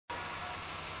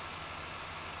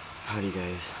Howdy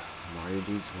guys, Mario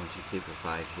Dudes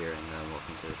 12345 here, and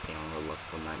welcome to this game on Roblox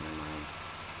called Nightmare Mines.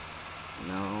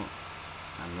 No,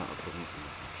 I'm not uploading to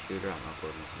my computer, I'm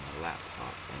uploading to my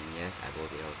laptop, and yes, I will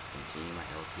be able to continue my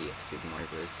LP of Super Mario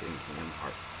Bros. 2 and Kingdom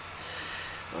Hearts.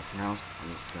 But for now,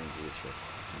 I'm just going to do this real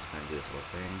quick. I'm just going to do this whole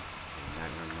thing.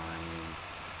 Nightmare Mines.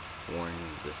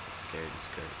 Warning, this is scary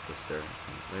to disturb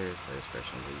some players by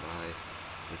discretion is advised.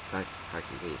 This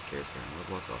practically a scary scare on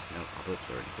Roblox. Also note, all clips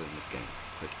are including this game.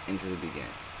 Click enter to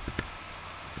begin.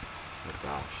 Oh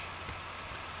gosh.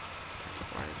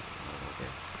 Why is it? Oh, okay.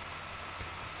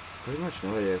 Pretty much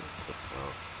nobody ever this, so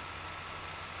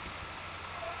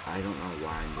I don't know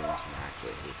why I'm doing this when I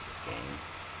actually hate this game.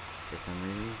 For some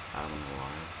reason. I don't know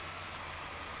why.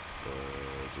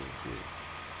 But just do it.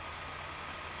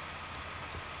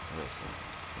 Listen.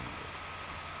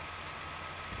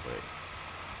 Wait.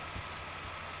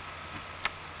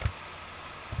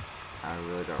 I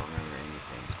really don't remember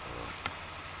anything, so.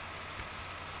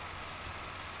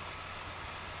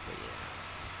 But yeah.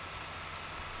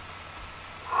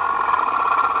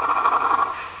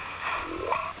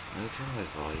 Let me turn my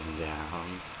volume down.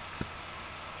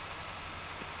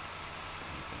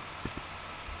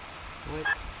 What?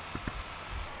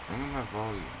 Look at my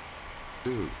volume.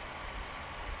 Dude.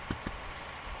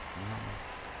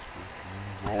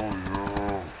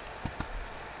 Volume.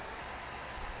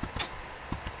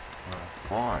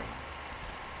 Fine.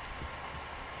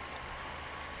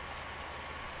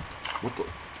 What the?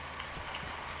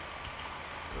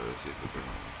 Let's see if we can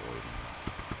avoid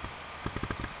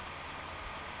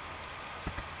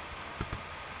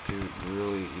Dude,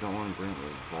 really, you don't want to bring up the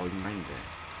volume right there.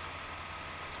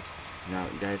 Now,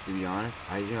 guys, to be honest,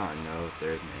 I do not know if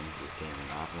there's an end to this game or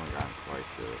not. I've only gotten quite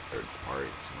to the third part,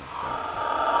 something like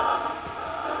that.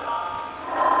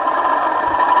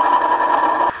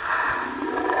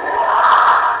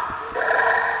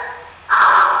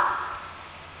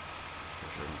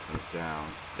 Down.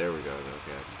 There we go. Okay,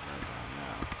 I can turn it down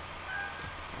now.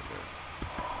 Okay.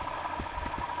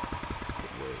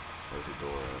 Wait, where's the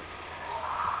door at?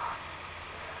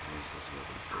 Am I supposed to make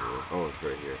a door? Oh, it's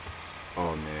right here.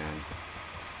 Oh man.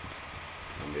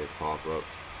 It's gonna be a pop-up.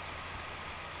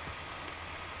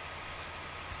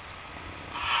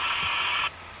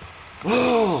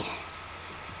 Oh!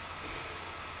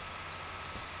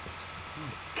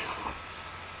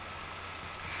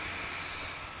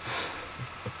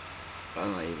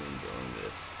 I'm not even doing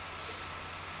this.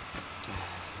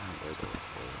 It's not regular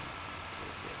recording.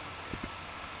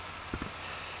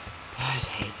 I just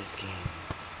hate this game.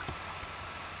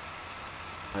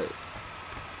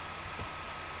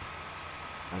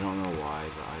 I don't know why,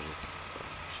 but I just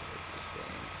hate this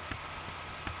game.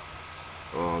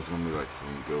 Oh, it's gonna be like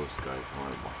some ghost guy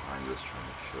coming behind us trying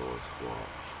to kill us.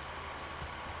 Watch.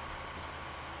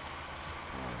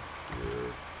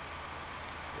 Here.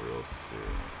 Real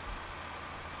soon.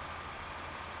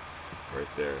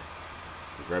 Right there.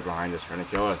 He's right behind us trying to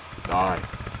kill us. Die.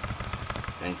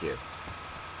 Thank you.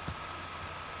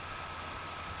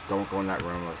 Don't go in that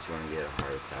room unless you want to get a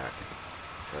heart attack.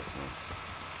 Trust me.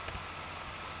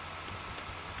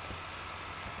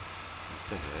 What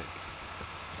the heck?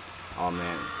 Oh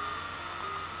man.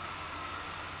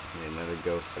 Another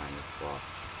ghost sign is blocked.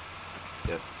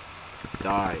 Yep.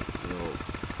 Die, you little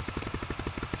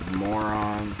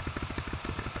moron.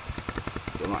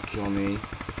 You'll not kill me.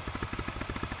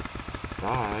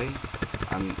 Die.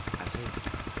 I said.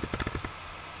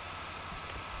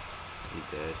 He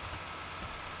dead.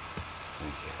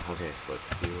 Thank you. Okay, so let's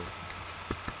heal.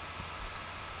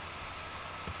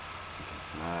 Okay,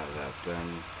 so now that that's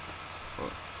done,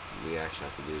 what we actually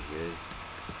have to do here is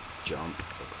jump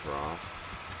across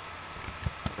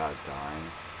without dying.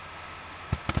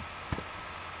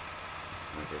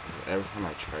 Okay, because every time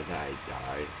I tried that, I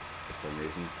died for some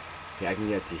reason. Okay, I can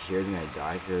get to here, then I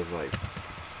die because there's like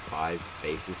 5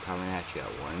 faces coming at you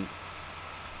at once.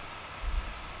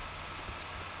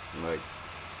 And like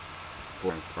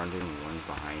 4 in front of you and 1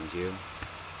 behind you.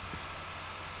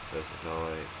 So this is all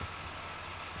like,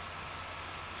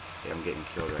 yeah, I'm getting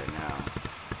killed right now.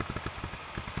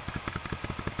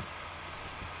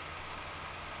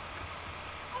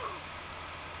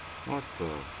 What the?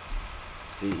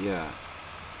 See, yeah.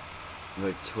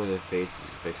 Like 2 of their faces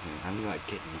are fixing it. I'm like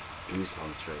getting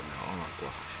goosebumps right now. Oh my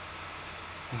gosh.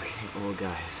 Okay, well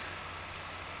guys,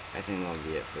 I think that'll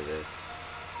be it for this.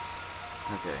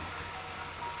 Okay.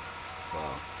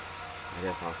 Well, I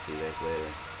guess I'll see you guys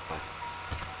later. Bye.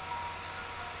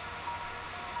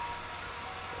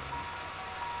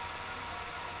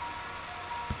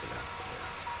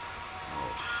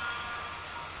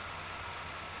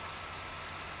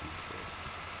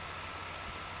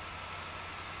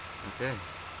 Okay.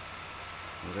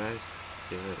 Well guys,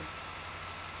 see you later.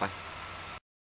 Bye.